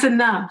 And that's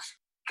enough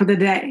for the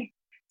day.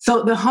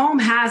 So the home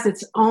has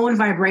its own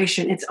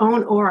vibration, its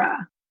own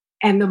aura,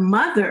 and the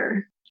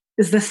mother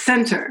is the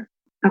center.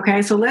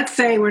 Okay, so let's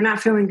say we're not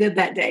feeling good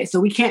that day,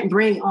 so we can't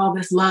bring all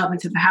this love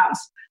into the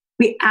house.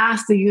 We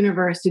ask the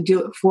universe to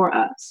do it for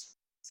us.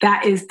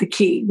 That is the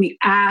key. We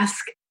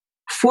ask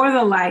for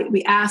the light.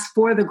 We ask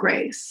for the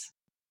grace.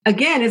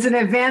 Again, it's an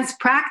advanced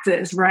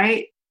practice,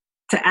 right?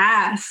 To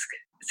ask.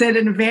 It's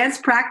an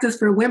advanced practice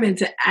for women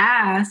to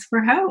ask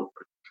for help.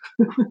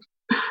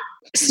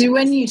 So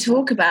when you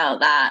talk about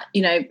that,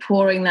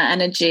 pouring that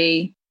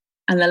energy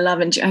and the love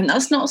and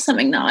that's not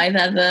something that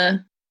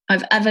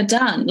I've ever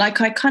done. Like,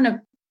 I kind of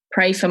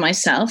pray for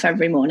myself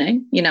every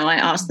morning. I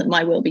ask that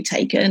my will be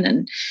taken.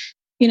 And,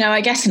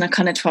 I guess in a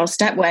kind of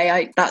 12-step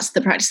way, that's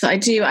the practice that I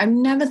do. I've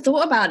never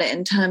thought about it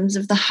in terms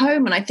of the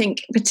home. And I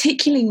think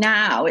particularly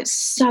now, it's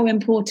so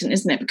important,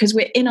 isn't it? Because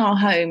we're in our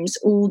homes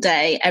all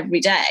day, every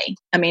day.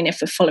 I mean, if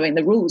we're following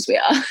the rules, we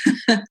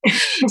are.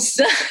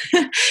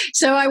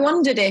 So I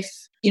wondered if,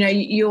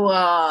 you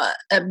are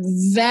a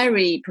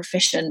very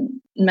proficient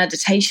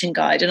meditation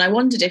guide. And I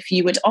wondered if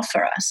you would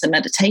offer us a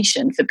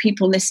meditation for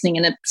people listening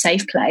in a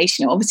safe place.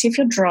 Obviously, if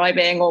you're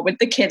driving or with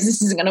the kids,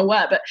 this isn't going to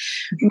work. But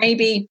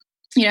maybe,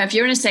 if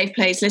you're in a safe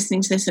place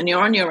listening to this and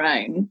you're on your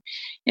own,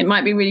 it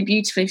might be really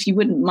beautiful if you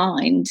wouldn't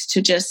mind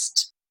to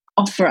just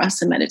offer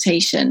us a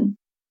meditation?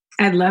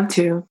 I'd love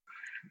to.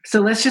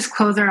 So let's just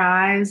close our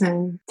eyes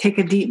and take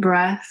a deep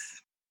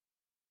breath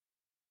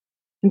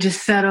and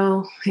just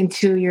settle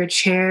into your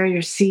chair,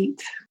 your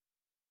seat.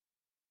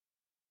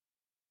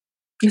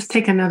 Just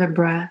take another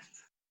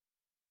breath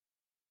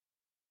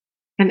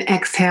and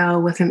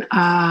exhale with an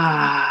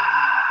ah.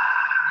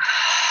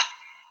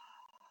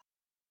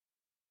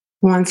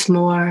 Once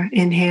more,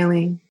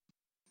 inhaling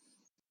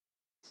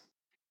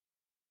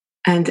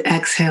and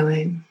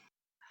exhaling.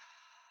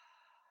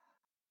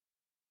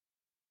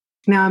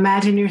 Now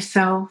imagine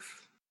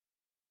yourself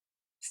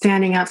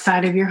standing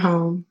outside of your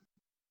home,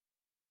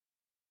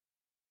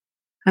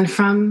 and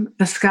from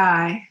the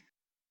sky,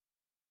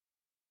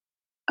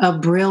 a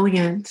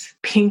brilliant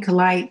pink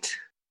light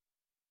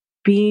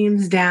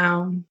beams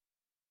down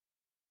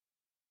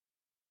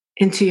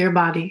into your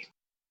body,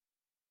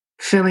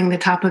 filling the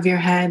top of your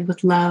head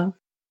with love,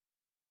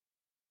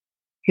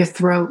 your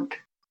throat,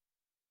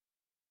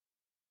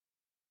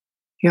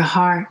 your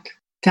heart,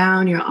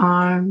 down your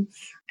arms,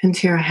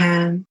 into your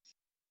hands.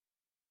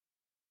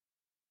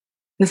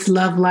 This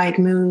love light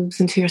moves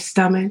into your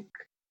stomach,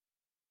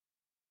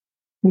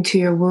 into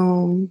your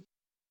womb,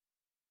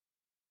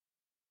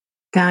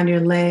 down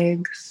your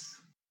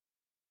legs,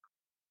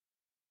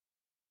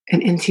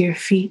 and into your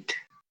feet.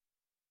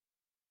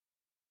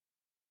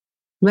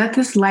 Let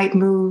this light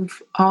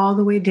move all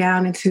the way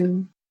down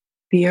into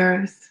the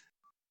earth,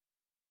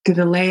 through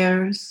the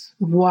layers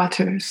of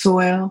water,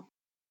 soil,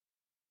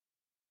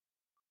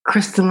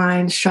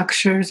 crystalline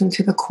structures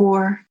into the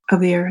core of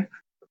the earth.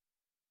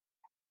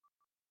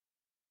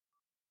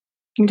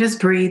 And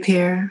just breathe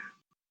here.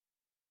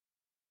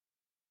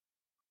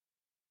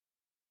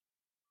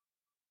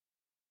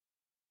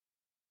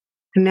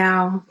 And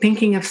now,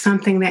 thinking of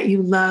something that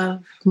you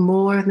love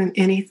more than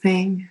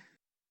anything,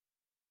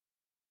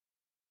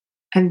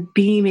 and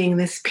beaming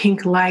this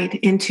pink light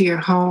into your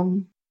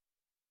home,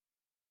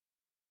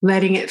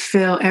 letting it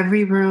fill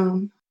every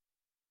room,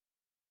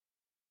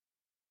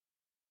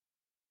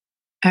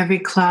 every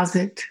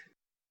closet,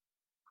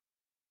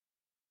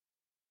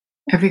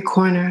 every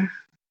corner.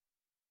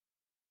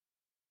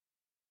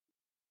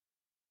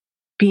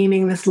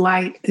 Beaming this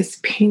light, this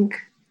pink,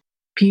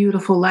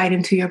 beautiful light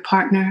into your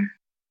partner,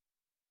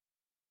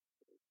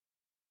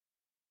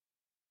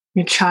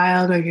 your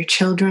child or your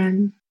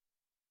children.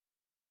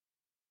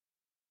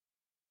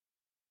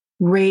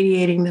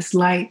 Radiating this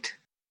light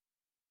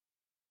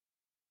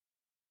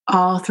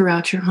all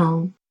throughout your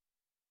home.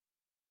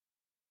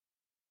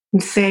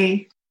 And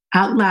say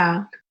out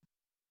loud,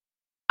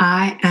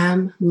 I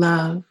am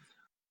love.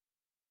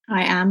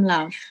 I am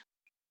love.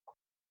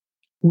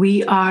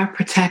 We are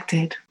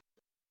protected.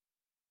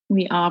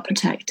 We are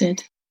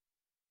protected.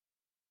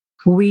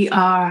 We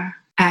are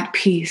at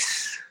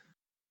peace.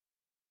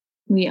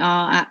 We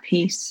are at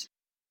peace.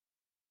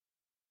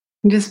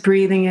 And just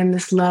breathing in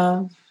this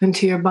love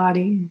into your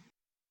body.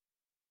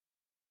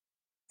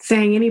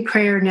 Saying any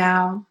prayer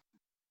now,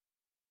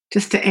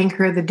 just to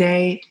anchor the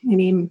day,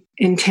 any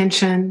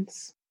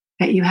intentions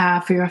that you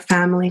have for your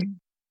family,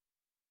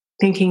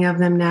 thinking of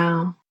them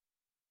now,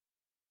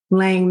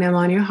 laying them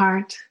on your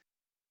heart,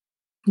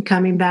 and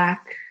coming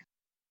back,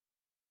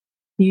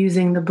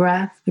 using the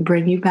breath to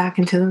bring you back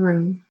into the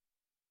room.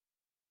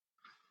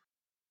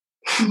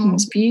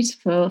 That's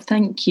beautiful.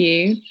 Thank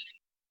you.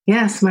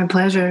 Yes, my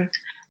pleasure.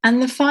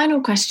 And the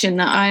final question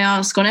that I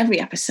ask on every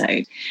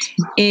episode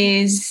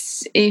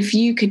is, if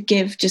you could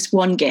give just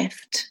one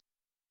gift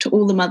to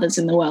all the mothers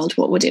in the world,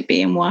 what would it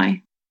be and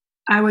why?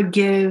 I would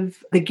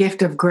give the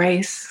gift of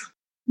grace,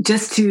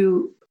 just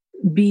to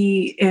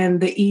be in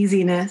the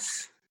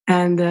easiness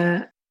and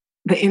the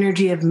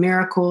energy of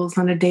miracles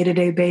on a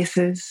day-to-day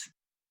basis.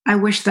 I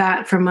wish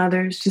that for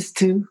mothers, just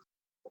to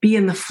be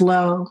in the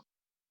flow.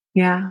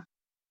 Yeah,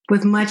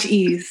 with much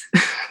ease.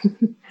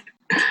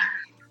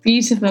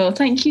 Beautiful.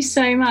 Thank you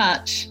so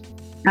much.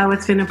 Oh,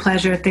 it's been a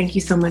pleasure. Thank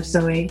you so much,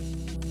 Zoe.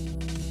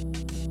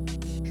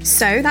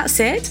 So that's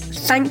it.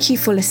 Thank you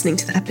for listening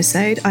to the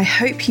episode. I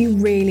hope you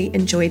really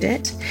enjoyed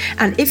it.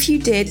 And if you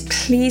did,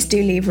 please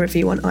do leave a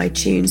review on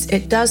iTunes.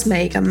 It does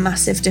make a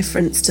massive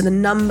difference to the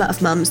number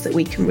of mums that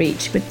we can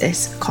reach with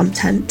this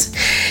content.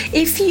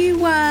 If you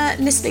were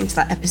listening to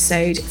that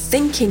episode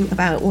thinking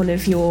about one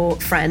of your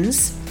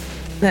friends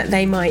that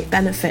they might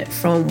benefit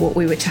from what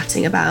we were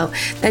chatting about,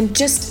 then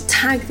just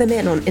tag them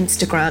in on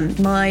Instagram.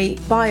 My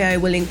bio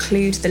will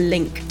include the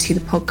link to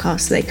the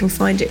podcast so they can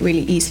find it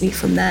really easily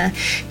from there.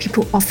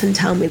 People often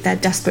tell me they're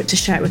desperate to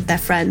share it with their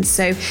friends.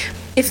 So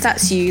if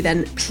that's you,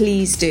 then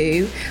please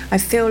do. I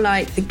feel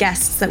like the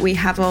guests that we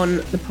have on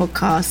the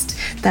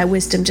podcast, their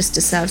wisdom just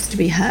deserves to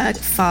be heard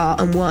far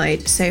and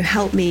wide. So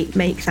help me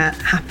make that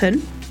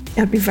happen.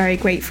 I'd be very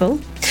grateful.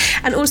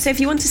 And also, if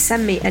you want to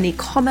send me any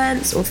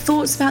comments or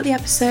thoughts about the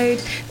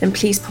episode, then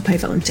please pop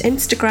over onto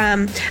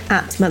Instagram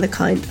at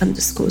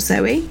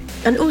motherkind_Zoe.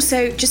 And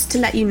also, just to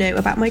let you know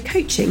about my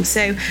coaching.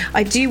 So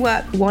I do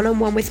work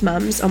one-on-one with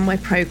mums on my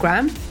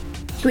program,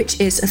 which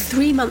is a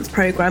 3-month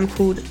program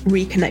called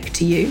Reconnect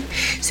to You.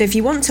 So if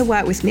you want to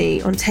work with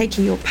me on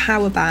taking your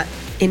power back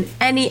in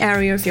any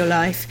area of your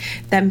life,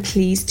 then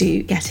please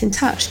do get in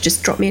touch.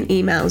 Just drop me an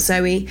email,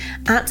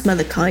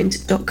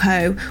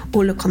 zoe@motherkind.co,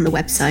 or look on the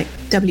website,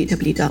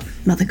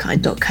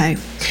 www.motherkind.co.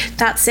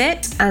 That's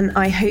it, and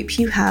I hope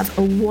you have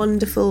a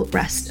wonderful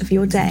rest of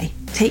your day.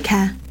 Take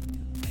care.